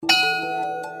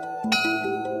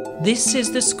This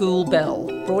is the School Bell,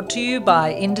 brought to you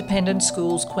by Independent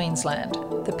Schools Queensland,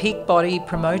 the peak body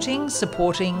promoting,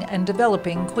 supporting and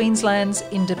developing Queensland's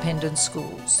independent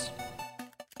schools.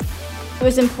 It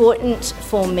was important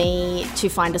for me to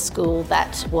find a school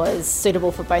that was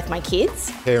suitable for both my kids.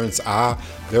 Parents are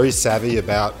very savvy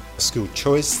about school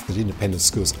choice, that independent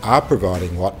schools are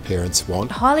providing what parents want.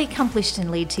 Highly accomplished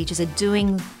and lead teachers are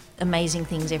doing amazing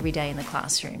things every day in the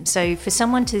classroom. So for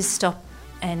someone to stop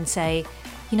and say,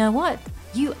 you know what,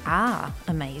 you are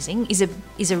amazing is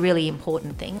a really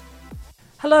important thing.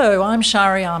 Hello, I'm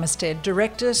Shari Armistead,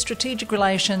 Director, Strategic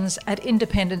Relations at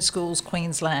Independent Schools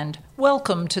Queensland.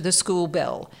 Welcome to the School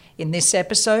Bell. In this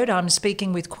episode, I'm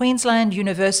speaking with Queensland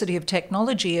University of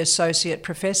Technology Associate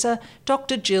Professor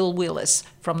Dr. Jill Willis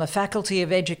from the Faculty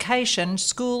of Education,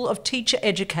 School of Teacher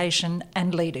Education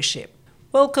and Leadership.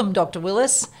 Welcome, Dr.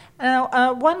 Willis.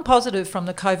 Now, one positive from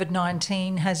the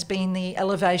COVID-19 has been the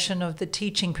elevation of the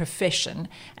teaching profession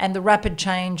and the rapid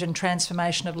change and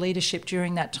transformation of leadership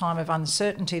during that time of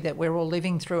uncertainty that we're all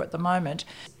living through at the moment.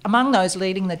 Among those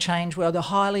leading the change were the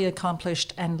highly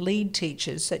accomplished and lead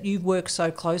teachers that you've worked so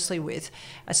closely with,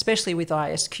 especially with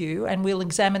ISQ, and we'll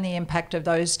examine the impact of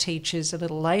those teachers a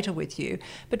little later with you.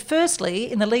 But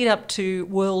firstly, in the lead up to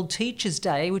World Teachers'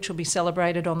 Day, which will be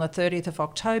celebrated on the 30th of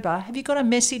October, have you got a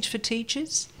message for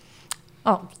teachers?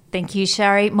 Oh, thank you,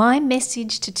 Shari. My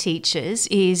message to teachers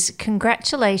is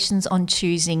congratulations on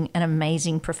choosing an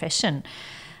amazing profession.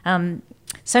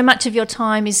 So much of your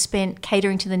time is spent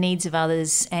catering to the needs of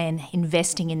others and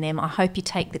investing in them. I hope you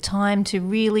take the time to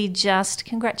really just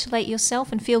congratulate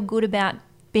yourself and feel good about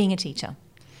being a teacher.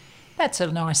 That's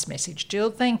a nice message, Jill.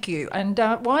 Thank you. And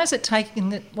why is it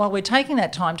while we're taking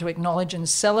that time to acknowledge and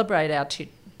celebrate our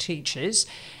teachers,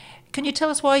 can you tell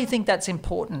us why you think that's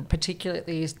important,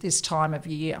 particularly this time of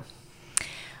year?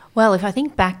 Well, if I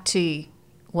think back to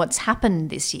what's happened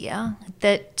this year,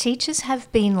 that teachers have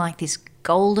been like this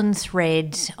golden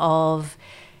thread of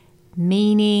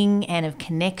meaning and of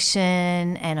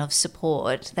connection and of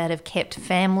support that have kept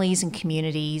families and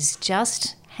communities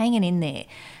just hanging in there.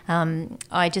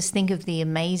 I just think of the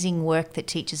amazing work that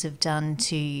teachers have done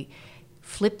to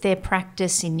flip their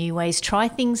practice in new ways, try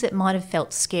things that might have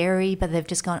felt scary, but they've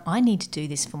just gone, I need to do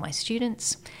this for my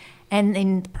students. And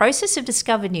in the process have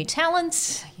discovered new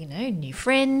talents, new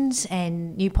friends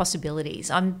and new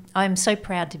possibilities. I'm so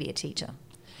proud to be a teacher.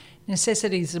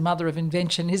 Necessity is the mother of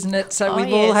invention, isn't it? So Oh,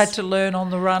 we've all yes. had to learn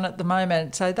on the run at the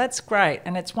moment. So that's great.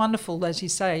 And it's wonderful, as you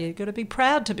say, you've got to be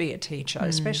proud to be a teacher,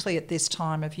 especially at this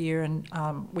time of year and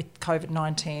with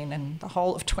COVID-19 and the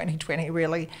whole of 2020,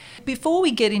 really. Before we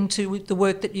get into the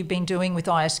work that you've been doing with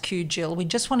ISQ, Jill, we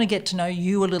just want to get to know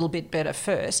you a little bit better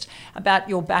first, about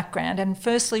your background. And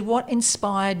firstly, what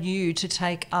inspired you to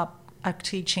take up a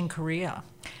teaching career?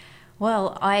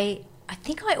 Well, I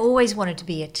think I always wanted to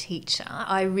be a teacher.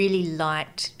 I really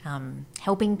liked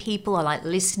helping people. I liked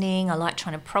listening. I liked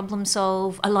trying to problem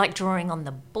solve. I liked drawing on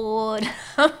the board.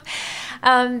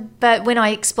 But when I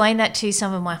explained that to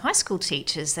some of my high school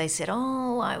teachers, they said,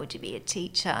 oh, why would you be a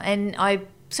teacher? And I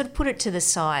sort of put it to the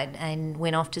side and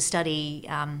went off to study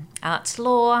arts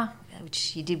law,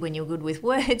 which you did when you were good with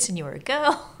words and you were a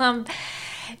girl.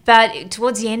 But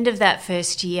towards the end of that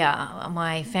first year,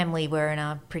 my family were in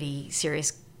a pretty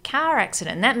serious car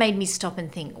accident, and that made me stop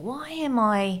and think, why am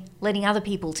I letting other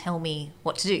people tell me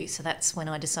what to do? So that's when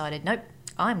I decided, nope,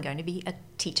 I'm going to be a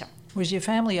teacher. Was your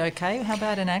family okay? How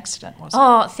bad an accident was it?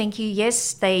 Oh, thank you.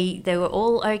 Yes, they were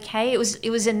all okay. It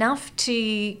was enough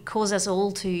to cause us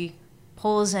all to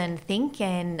pause and think,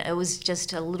 and it was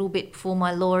just a little bit before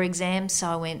my law exam, so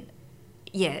I went,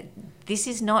 yeah, this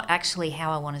is not actually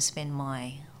how I want to spend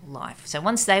my life. So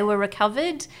once they were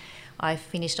recovered, I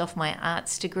finished off my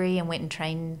arts degree and went and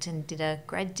trained and did a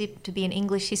grad dip to be an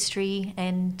English history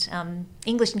and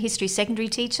secondary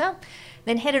teacher.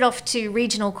 Then headed off to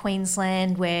regional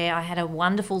Queensland, where I had a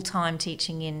wonderful time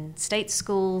teaching in state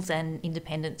schools and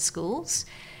independent schools.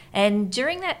 And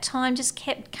during that time just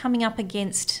kept coming up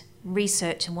against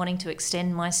research and wanting to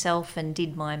extend myself, and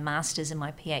did my master's and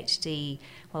my PhD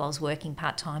while I was working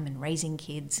part-time and raising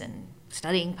kids and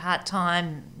studying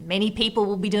part-time. Many people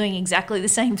will be doing exactly the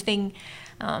same thing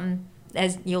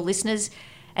as your listeners.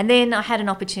 And then I had an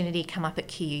opportunity come up at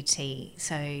QUT.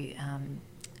 So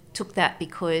took that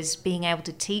because being able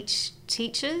to teach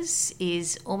teachers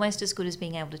is almost as good as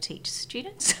being able to teach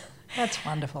students. That's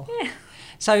wonderful. Yeah.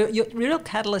 So your real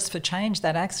catalyst for change,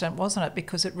 that accident, wasn't it?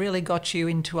 Because it really got you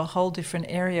into a whole different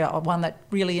area, one that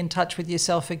really in touch with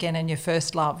yourself again and your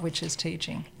first love, which is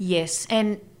teaching. Yes,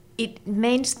 and it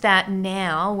meant that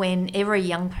now whenever a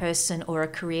young person or a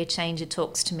career changer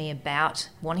talks to me about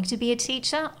wanting to be a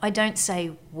teacher, I don't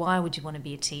say, why would you want to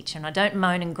be a teacher? And I don't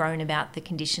moan and groan about the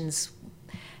conditions,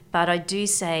 but I do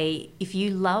say, if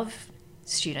you love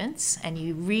students and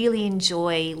you really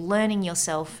enjoy learning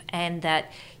yourself and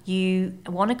that you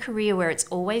want a career where it's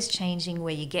always changing,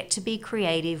 where you get to be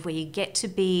creative, where you get to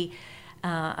be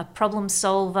a problem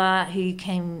solver who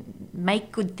can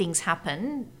make good things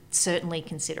happen, certainly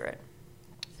consider it.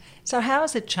 So how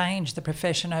has it changed, the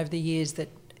profession, over the years that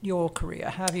your career?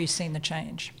 How have you seen the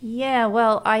change? Yeah,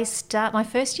 well, my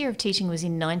first year of teaching was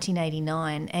in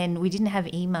 1989 and we didn't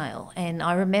have email. And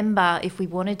I remember if we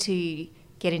wanted to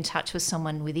get in touch with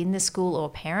someone within the school or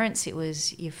parents, it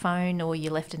was your phone or you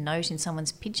left a note in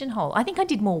someone's pigeonhole. I think I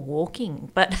did more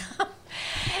walking, but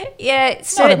yeah,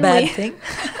 certainly. Not a bad thing.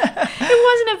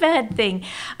 It wasn't a bad thing.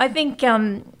 I think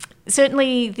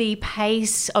certainly the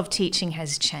pace of teaching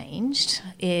has changed.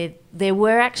 There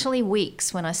were actually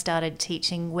weeks when I started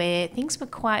teaching where things were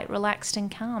quite relaxed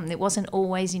and calm. It wasn't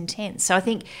always intense. So I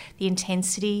think the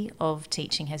intensity of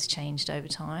teaching has changed over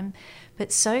time,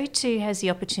 but so too has the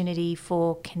opportunity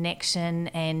for connection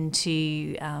and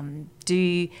to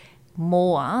do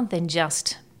more than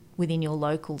just within your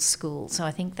local school. So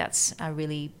I think that's a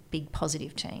really big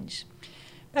positive change.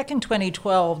 Back in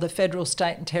 2012, the federal,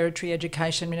 state and territory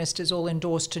education ministers all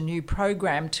endorsed a new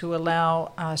program to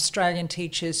allow Australian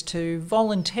teachers to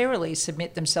voluntarily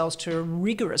submit themselves to a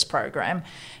rigorous program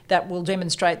that will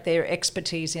demonstrate their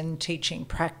expertise in teaching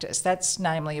practice. That's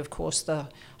namely, of course, the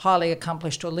highly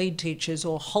accomplished or lead teachers,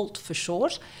 or HALT for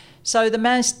short. So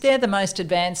they're the most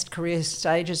advanced career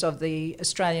stages of the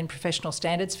Australian professional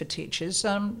standards for teachers.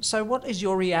 So what is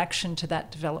your reaction to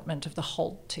that development of the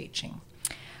HALT teaching?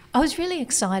 I was really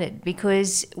excited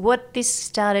because what this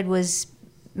started was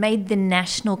made the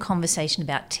national conversation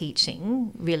about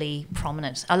teaching really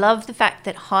prominent. I love the fact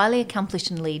that highly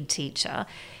accomplished and lead teacher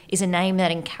is a name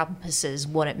that encompasses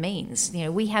what it means. You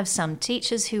know, we have some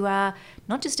teachers who are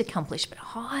not just accomplished but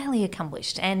highly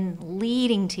accomplished and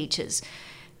leading teachers.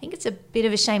 I think it's a bit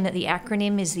of a shame that the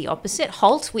acronym is the opposite,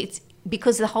 HALT,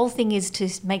 because the whole thing is to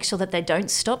make sure that they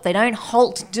don't stop. They don't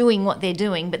halt doing what they're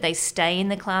doing, but they stay in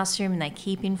the classroom and they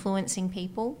keep influencing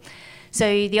people.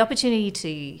 So the opportunity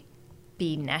to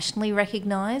be nationally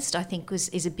recognised, I think,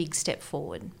 is a big step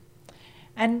forward.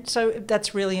 And so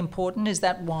that's really important. Is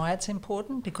that why it's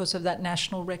important, because of that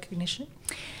national recognition?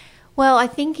 Well, I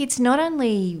think it's not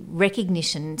only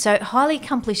recognition. So highly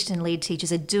accomplished and lead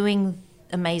teachers are doing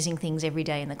amazing things every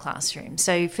day in the classroom.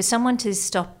 So for someone to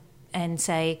stop and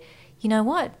say, you know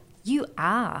what, you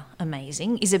are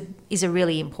amazing is a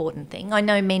really important thing. I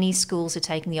know many schools are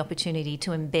taking the opportunity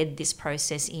to embed this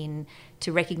process in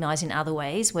to recognise in other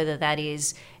ways, whether that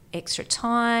is extra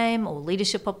time or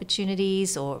leadership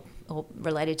opportunities or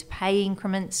related to pay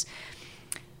increments.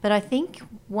 But I think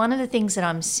one of the things that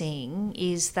I'm seeing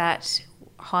is that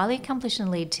highly accomplished and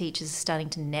lead teachers are starting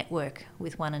to network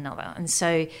with one another. And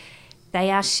so they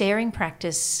are sharing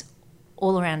practice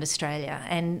all around Australia.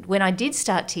 And when I did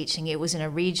start teaching, it was in a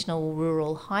regional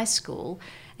rural high school,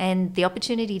 and the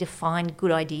opportunity to find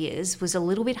good ideas was a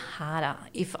little bit harder.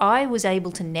 If I was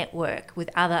able to network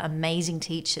with other amazing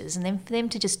teachers and then for them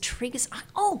to just trigger,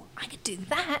 oh, I could do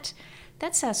that,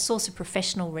 that's a source of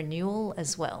professional renewal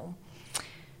as well.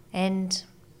 And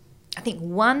I think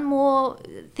one more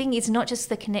thing is not just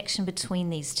the connection between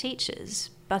these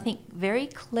teachers, but I think very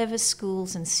clever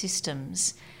schools and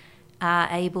systems are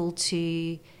able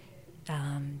to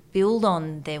build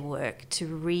on their work to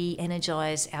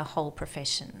re-energise our whole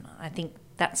profession. I think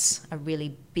that's a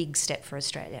really big step for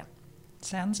Australia.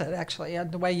 Sounds it, actually.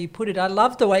 The way you put it, I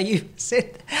love the way you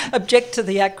said, object to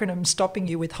the acronym stopping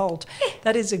you with HALT.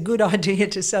 That is a good idea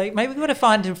to say. Maybe we've got to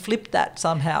find and flip that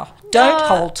somehow. Don't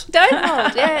halt. Don't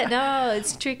halt, yeah, no,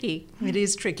 it's tricky. It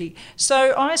is tricky.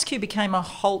 So ISQ became a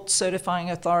HALT certifying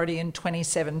authority in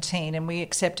 2017, and we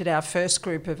accepted our first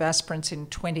group of aspirants in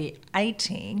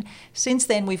 2018. Since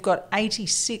then, we've got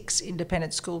 86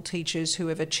 independent school teachers who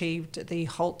have achieved the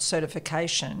HALT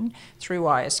certification through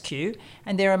ISQ,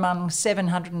 and they're among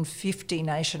 750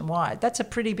 nationwide. That's a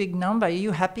pretty big number. Are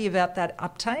you happy about that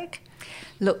uptake?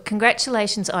 Look,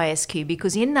 congratulations ISQ,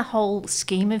 because in the whole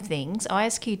scheme of things,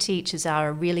 ISQ teachers are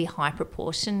a really high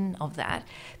proportion of that.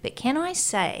 But can I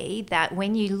say that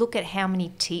when you look at how many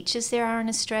teachers there are in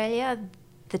Australia,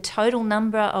 the total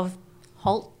number of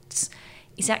HALTs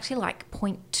is actually like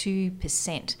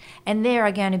 0.2%. And there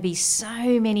are going to be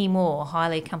so many more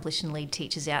highly accomplished and lead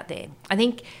teachers out there. I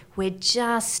think we're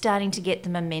just starting to get the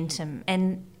momentum,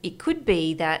 and it could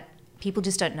be that people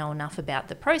just don't know enough about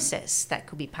the process. That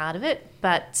could be part of it.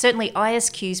 But certainly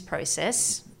ISQ's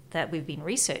process that we've been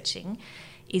researching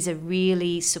is a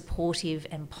really supportive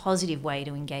and positive way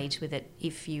to engage with it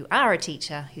if you are a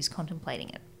teacher who's contemplating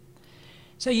it.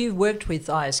 So you worked with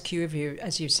ISQ,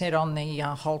 as you said, on the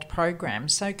HOLT program.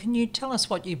 So can you tell us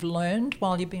what you've learned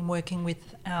while you've been working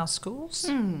with our schools?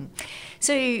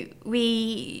 So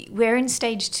we're in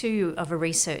stage 2 of a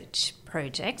research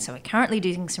project. So we're currently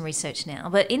doing some research now.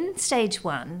 But in stage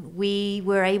 1, we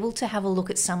were able to have a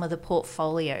look at some of the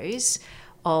portfolios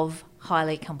of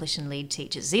highly accomplished and lead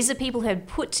teachers. These are people who had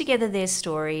put together their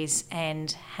stories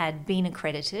and had been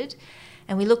accredited.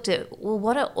 And we looked at, well,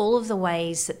 what are all of the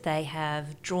ways that they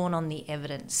have drawn on the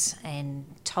evidence and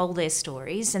told their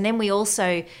stories? And then we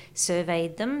also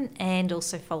surveyed them and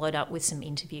also followed up with some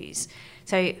interviews.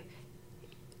 So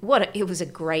it was a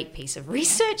great piece of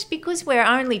research because we're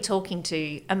only talking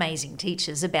to amazing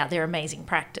teachers about their amazing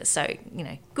practice. So,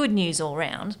 good news all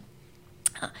round.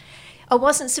 I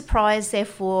wasn't surprised,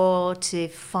 therefore, to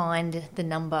find the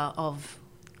number of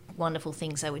wonderful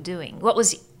things they were doing. What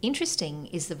was interesting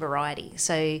is the variety.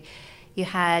 So you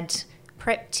had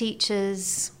prep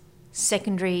teachers,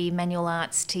 secondary manual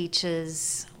arts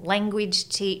teachers, language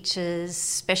teachers,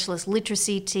 specialist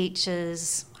literacy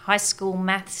teachers, high school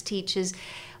maths teachers,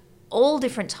 all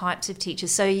different types of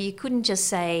teachers. So you couldn't just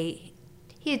say,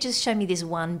 here, just show me this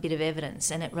one bit of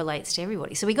evidence and it relates to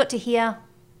everybody. So we got to hear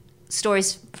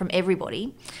stories from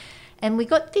everybody. And we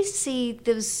got to see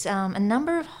there was a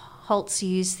number of HOLTs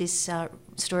used this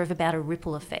story of about a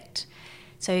ripple effect.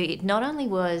 So it not only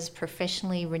was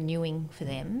professionally renewing for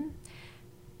them,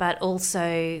 but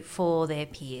also for their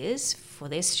peers, for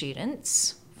their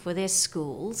students, for their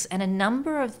schools. And a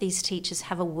number of these teachers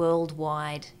have a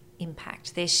worldwide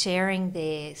impact. They're sharing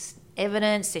their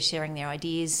evidence, they're sharing their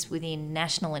ideas within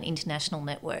national and international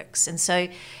networks. And so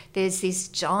there's this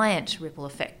giant ripple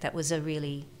effect that was a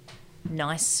really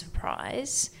nice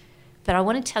surprise. But I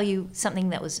want to tell you something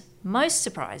that was most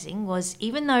surprising was,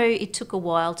 even though it took a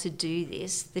while to do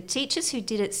this, the teachers who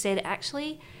did it said,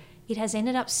 actually, it has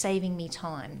ended up saving me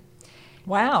time.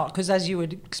 Wow, because as you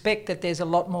would expect that there's a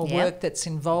lot more work that's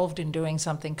involved in doing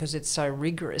something because it's so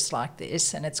rigorous like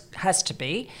this, and it has to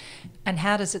be. And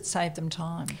how does it save them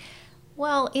time?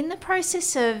 Well, in the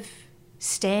process of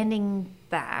standing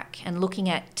back and looking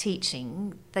at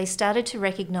teaching, they started to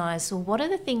recognise, well, what are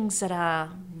the things that are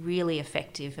really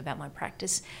effective about my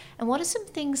practice? And what are some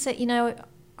things that,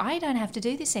 I don't have to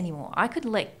do this anymore. I could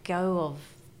let go of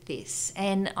this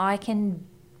and I can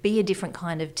be a different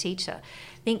kind of teacher.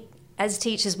 I think as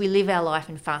teachers, we live our life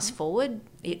in fast forward.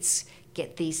 It's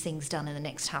get these things done in the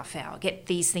next half hour, get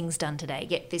these things done today,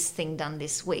 get this thing done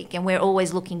this week. And we're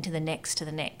always looking to the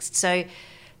next. So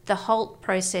the HOLT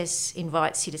process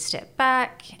invites you to step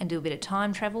back and do a bit of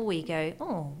time travel where you go,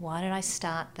 oh, why did I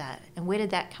start that? And where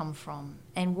did that come from?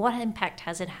 And what impact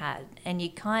has it had? And you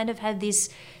kind of have this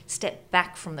step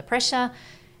back from the pressure.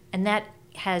 And that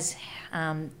has,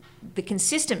 the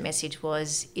consistent message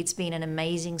was, it's been an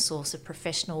amazing source of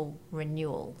professional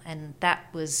renewal. And that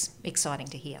was exciting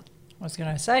to hear. I was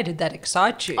going to say, did that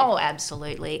excite you? Oh,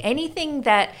 absolutely. Anything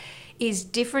that is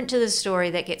different to the story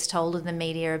that gets told in the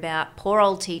media about poor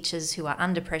old teachers who are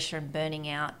under pressure and burning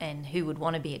out and who would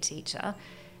want to be a teacher,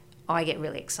 I get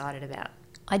really excited about.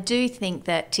 I do think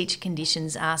that teacher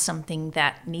conditions are something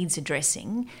that needs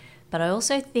addressing, but I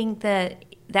also think that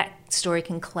that story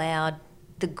can cloud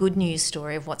the good news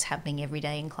story of what's happening every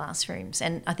day in classrooms.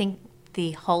 And I think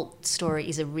the HOLT story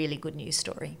is a really good news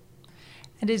story.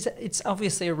 And it's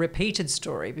obviously a repeated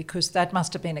story, because that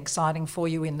must have been exciting for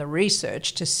you in the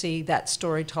research to see that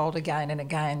story told again and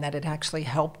again, that it actually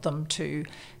helped them to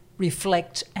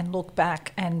reflect and look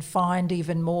back and find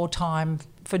even more time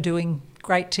for doing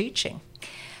great teaching.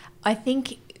 I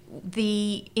think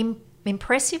the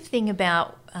impressive thing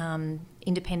about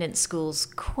Independent Schools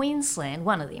Queensland,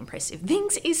 one of the impressive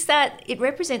things, is that it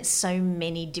represents so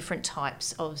many different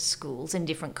types of schools in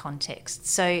different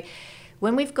contexts. So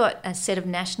when we've got a set of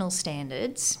national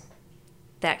standards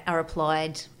that are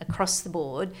applied across the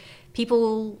board,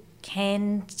 people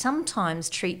can sometimes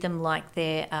treat them like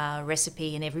they're a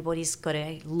recipe and everybody's got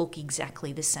to look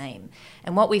exactly the same.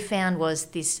 And what we found was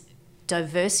this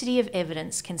diversity of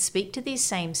evidence can speak to this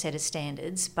same set of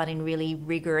standards, but in really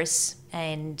rigorous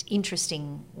and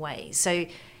interesting ways. So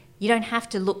you don't have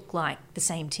to look like the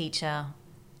same teacher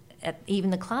at even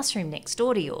the classroom next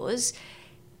door to yours.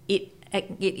 It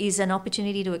is an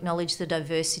opportunity to acknowledge the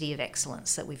diversity of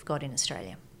excellence that we've got in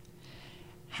Australia.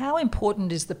 How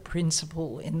important is the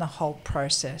principal in the whole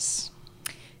process?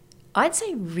 I'd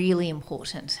say really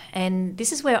important. And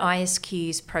this is where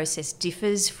ISQ's process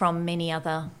differs from many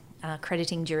other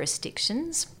accrediting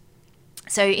jurisdictions.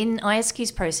 So in ISQ's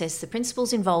process, the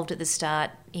principal's involved at the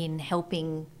start in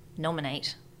helping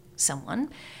nominate someone,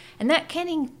 and that can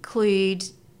include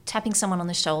tapping someone on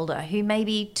the shoulder who may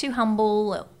be too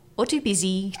humble or too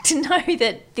busy to know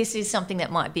that this is something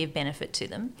that might be of benefit to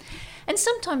them. And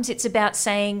sometimes it's about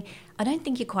saying, I don't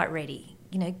think you're quite ready,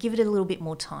 give it a little bit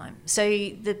more time. So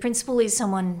the principal is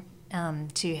someone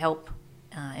to help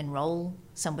enrol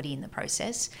somebody in the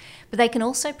process, but they can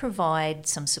also provide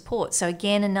some support. So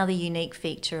again, another unique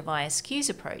feature of ISQ's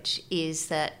approach is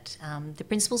that the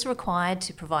principal's are required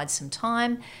to provide some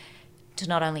time to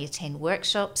not only attend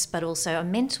workshops, but also a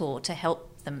mentor to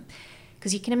help them.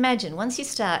 Because you can imagine, once you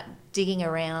start digging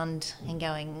around and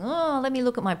going, let me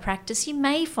look at my practice, you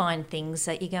may find things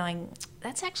that you're going,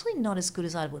 that's actually not as good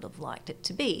as I would have liked it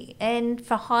to be. And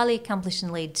for highly accomplished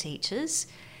and lead teachers,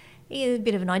 a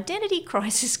bit of an identity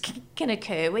crisis can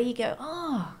occur where you go,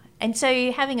 and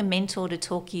so having a mentor to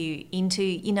talk you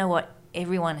into, what,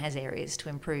 everyone has areas to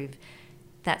improve,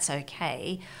 that's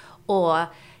okay. Or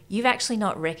you've actually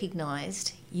not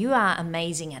recognised you are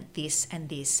amazing at this and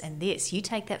this and this. You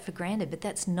take that for granted, but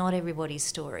that's not everybody's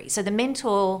story. So the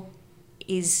mentor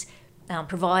is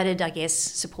provided, I guess,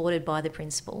 supported by the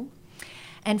principal.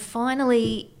 And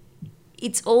finally,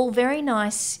 it's all very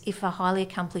nice if a highly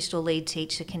accomplished or lead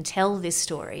teacher can tell this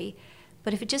story,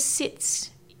 but if it just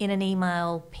sits in an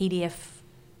email, PDF,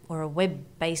 or a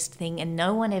web-based thing and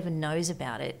no one ever knows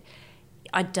about it,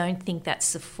 I don't think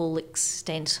that's the full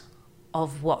extent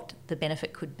of what the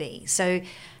benefit could be. So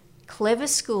clever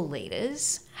school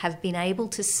leaders have been able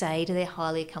to say to their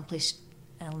highly accomplished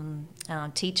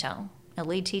teacher, a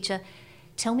lead teacher,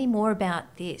 tell me more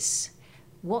about this.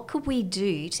 What could we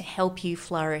do to help you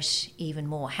flourish even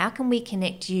more? How can we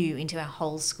connect you into our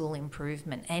whole school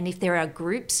improvement? And if there are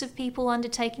groups of people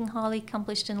undertaking highly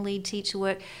accomplished and lead teacher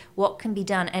work, what can be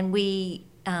done? And we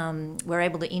were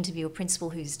able to interview a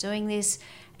principal who's doing this,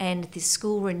 and this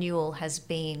school renewal has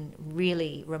been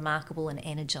really remarkable and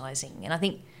energising. And I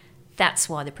think that's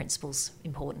why the principal's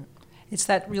important. It's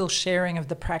that real sharing of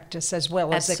the practice as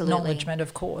well as acknowledgement,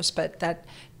 of course, but that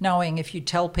knowing if you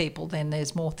tell people, then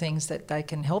there's more things that they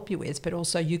can help you with, but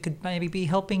also you could maybe be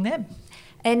helping them.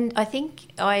 And I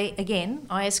think,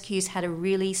 ISQ's had a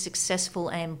really successful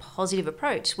and positive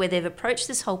approach where they've approached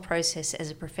this whole process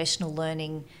as a professional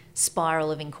learning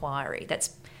spiral of inquiry.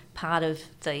 That's part of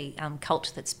the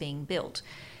culture that's being built,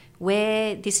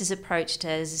 where this is approached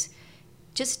as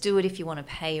just do it if you want a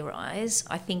pay rise.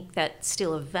 I think that's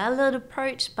still a valid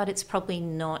approach, but it's probably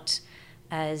not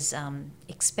as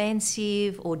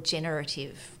expansive or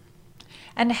generative.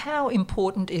 And how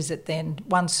important is it then,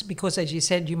 because as you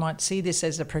said, you might see this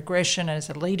as a progression, as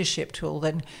a leadership tool,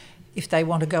 then if they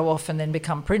want to go off and then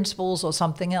become principals or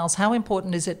something else, how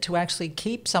important is it to actually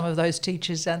keep some of those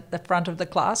teachers at the front of the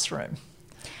classroom?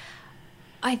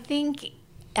 I think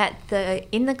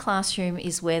in the classroom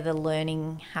is where the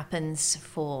learning happens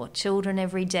for children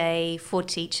every day, for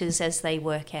teachers as they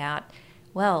work out,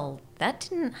 well, that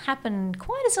didn't happen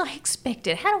quite as I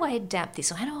expected. How do I adapt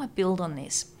this, or how do I build on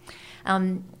this?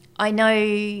 I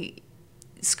know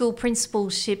school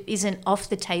principalship isn't off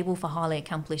the table for highly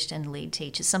accomplished and lead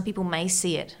teachers. Some people may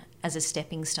see it as a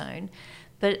stepping stone,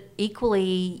 but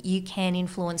equally you can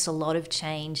influence a lot of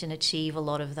change and achieve a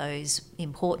lot of those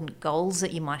important goals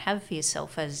that you might have for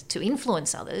yourself as to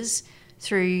influence others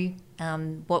through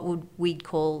what we'd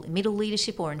call middle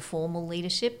leadership or informal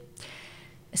leadership.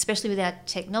 Especially with our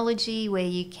technology, where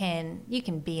you can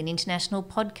be an international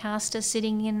podcaster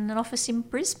sitting in an office in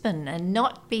Brisbane and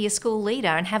not be a school leader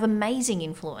and have amazing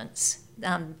influence.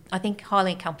 I think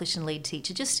highly accomplished and lead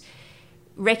teacher just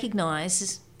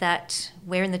recognises that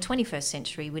we're in the 21st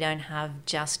century. We don't have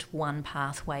just one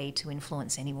pathway to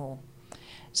influence anymore.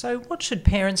 So what should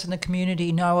parents and the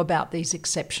community know about these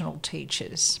exceptional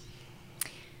teachers?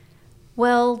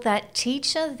 Well, that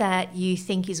teacher that you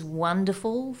think is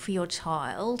wonderful for your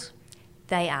child,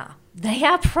 they are. They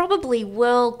are probably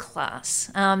world class.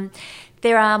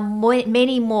 There are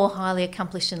many more highly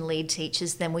accomplished and lead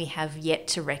teachers than we have yet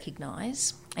to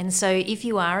recognise. And so if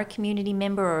you are a community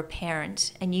member or a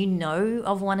parent and you know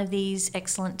of one of these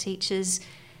excellent teachers,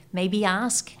 maybe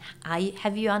ask,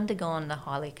 have you undergone the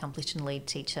highly accomplished and lead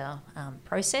teacher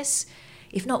process?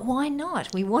 If not, why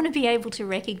not? We want to be able to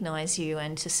recognise you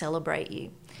and to celebrate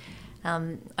you.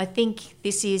 I think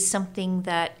this is something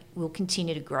that will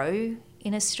continue to grow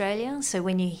in Australia. So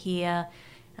when you hear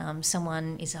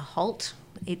someone is a halt,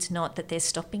 it's not that they're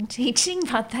stopping teaching,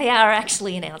 but they are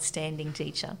actually an outstanding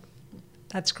teacher.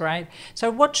 That's great. So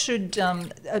what's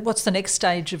the next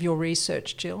stage of your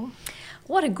research, Jill?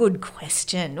 What a good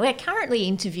question. We're currently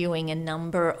interviewing a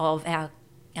number of our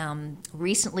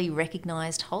recently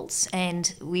recognised Holtz,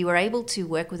 and we were able to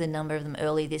work with a number of them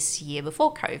early this year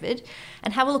before COVID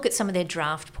and have a look at some of their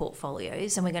draft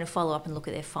portfolios, and we're going to follow up and look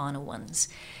at their final ones.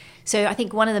 So I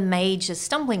think one of the major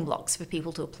stumbling blocks for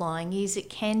people to applying is it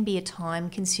can be a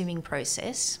time-consuming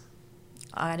process.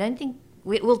 I don't think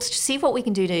we'll see what we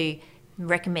can do to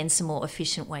recommend some more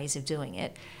efficient ways of doing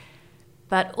it,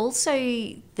 but also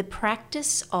the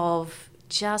practice of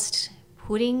just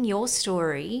putting your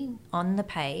story on the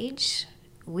page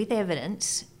with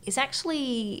evidence is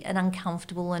actually an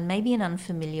uncomfortable and maybe an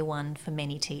unfamiliar one for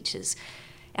many teachers.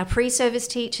 Our pre-service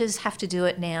teachers have to do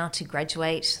it now to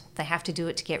graduate. They have to do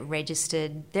it to get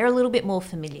registered. They're a little bit more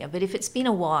familiar, but if it's been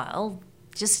a while,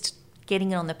 just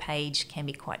getting it on the page can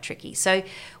be quite tricky. So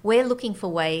we're looking for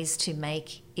ways to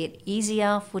make it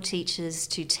easier for teachers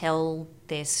to tell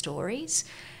their stories.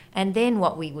 And then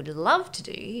what we would love to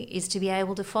do is to be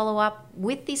able to follow up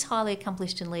with these highly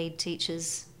accomplished and lead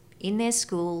teachers in their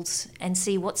schools and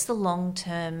see what's the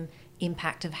long-term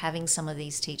impact of having some of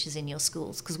these teachers in your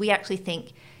schools, because we actually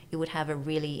think it would have a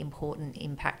really important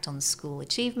impact on school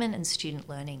achievement and student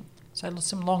learning. So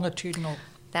some longitudinal.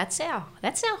 That's our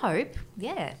hope,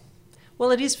 yeah.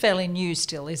 Well, it is fairly new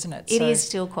still, isn't it? It is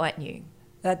still quite new.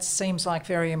 That seems like a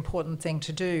very important thing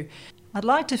to do. I'd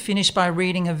like to finish by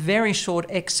reading a very short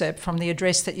excerpt from the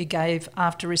address that you gave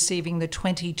after receiving the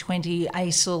 2020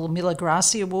 ACIL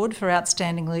Milagrassi Award for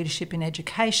Outstanding Leadership in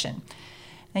Education.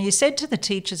 Now, you said to the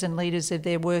teachers and leaders of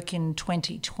their work in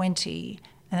 2020,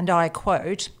 and I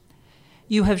quote,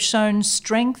 "You have shown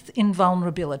strength in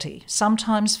vulnerability,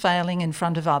 sometimes failing in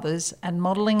front of others and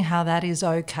modelling how that is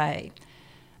okay.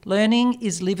 Learning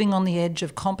is living on the edge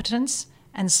of competence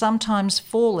and sometimes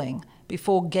falling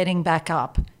before getting back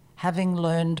up, having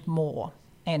learned more,"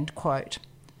 end quote.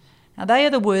 Now, they are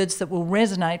the words that will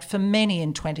resonate for many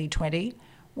in 2020.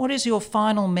 What is your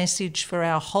final message for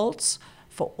our Holtz,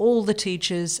 for all the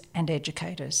teachers and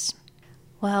educators?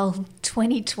 Well,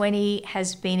 2020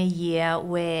 has been a year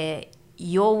where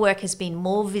your work has been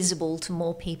more visible to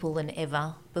more people than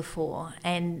ever before,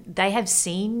 and they have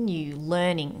seen you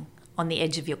learning on the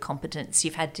edge of your competence.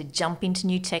 You've had to jump into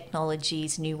new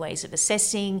technologies, new ways of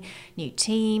assessing, new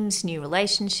teams, new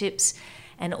relationships,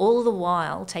 and all the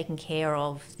while taking care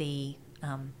of the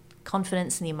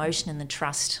confidence and the emotion and the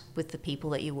trust with the people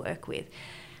that you work with.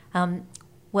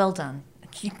 Well done.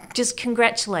 Just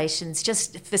congratulations,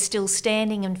 just for still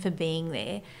standing and for being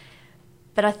there.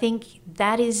 But I think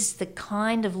that is the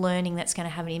kind of learning that's going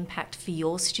to have an impact for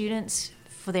your students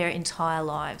for their entire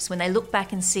lives. When they look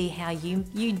back and see how you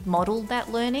modelled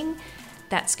that learning,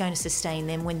 that's going to sustain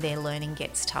them when their learning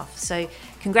gets tough. So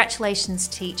congratulations,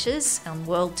 teachers, on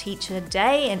World Teacher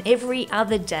Day and every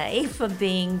other day for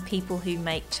being people who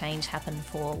make change happen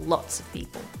for lots of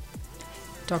people.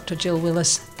 Dr. Jill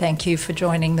Willis, thank you for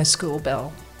joining the School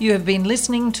Bell. You have been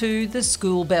listening to The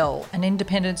School Bell, an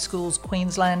Independent Schools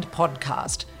Queensland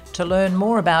podcast. To learn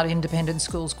more about Independent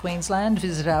Schools Queensland,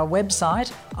 visit our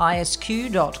website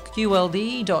isq.qld.edu.au.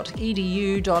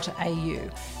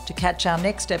 To catch our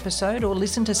next episode or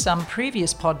listen to some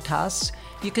previous podcasts,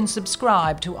 you can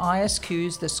subscribe to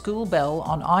ISQ's The School Bell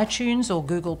on iTunes or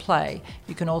Google Play.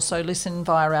 You can also listen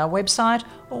via our website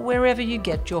or wherever you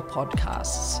get your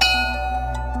podcasts.